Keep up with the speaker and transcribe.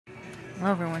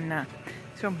Hello everyone,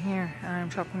 so I'm here, I'm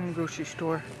shopping in the grocery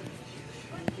store,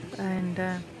 and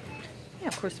yeah,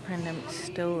 of course the pandemic's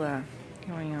still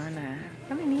going on.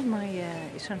 I'm gonna need my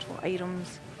essential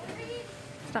items.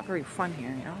 It's not very fun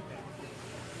here, you know.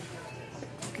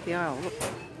 Look at the aisle, look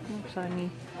beside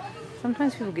me.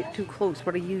 Sometimes people get too close,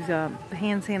 but I use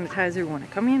hand sanitizer when I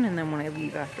come in and then when I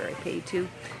leave after I pay too.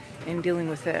 And dealing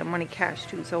with money cash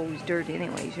too, it's always dirty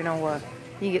anyways, you know.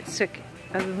 You get sick,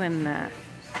 other than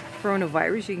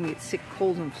coronavirus, you can get sick,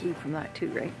 colds, and flu from that too,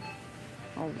 right?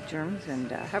 All the germs.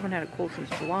 And I haven't had a cold since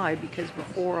July because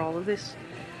before all of this,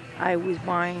 I was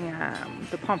buying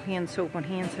the pump hand soap and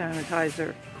hand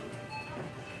sanitizer.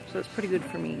 So it's pretty good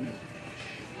for me.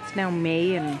 It's now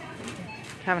May and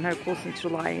haven't had a cold since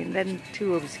July. And then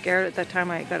too, I was scared at that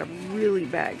time. I got a really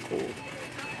bad cold.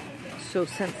 So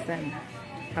since then,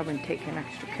 I've been taking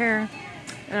extra care.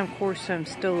 And of course, I'm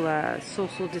still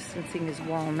social distancing as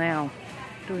well now.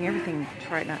 Doing everything to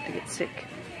try not to get sick.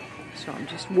 So I'm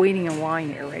just waiting in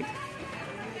line here, right?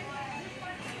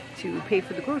 To pay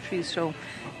for the groceries. So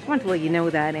just wanted to let you know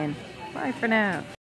that, and bye for now.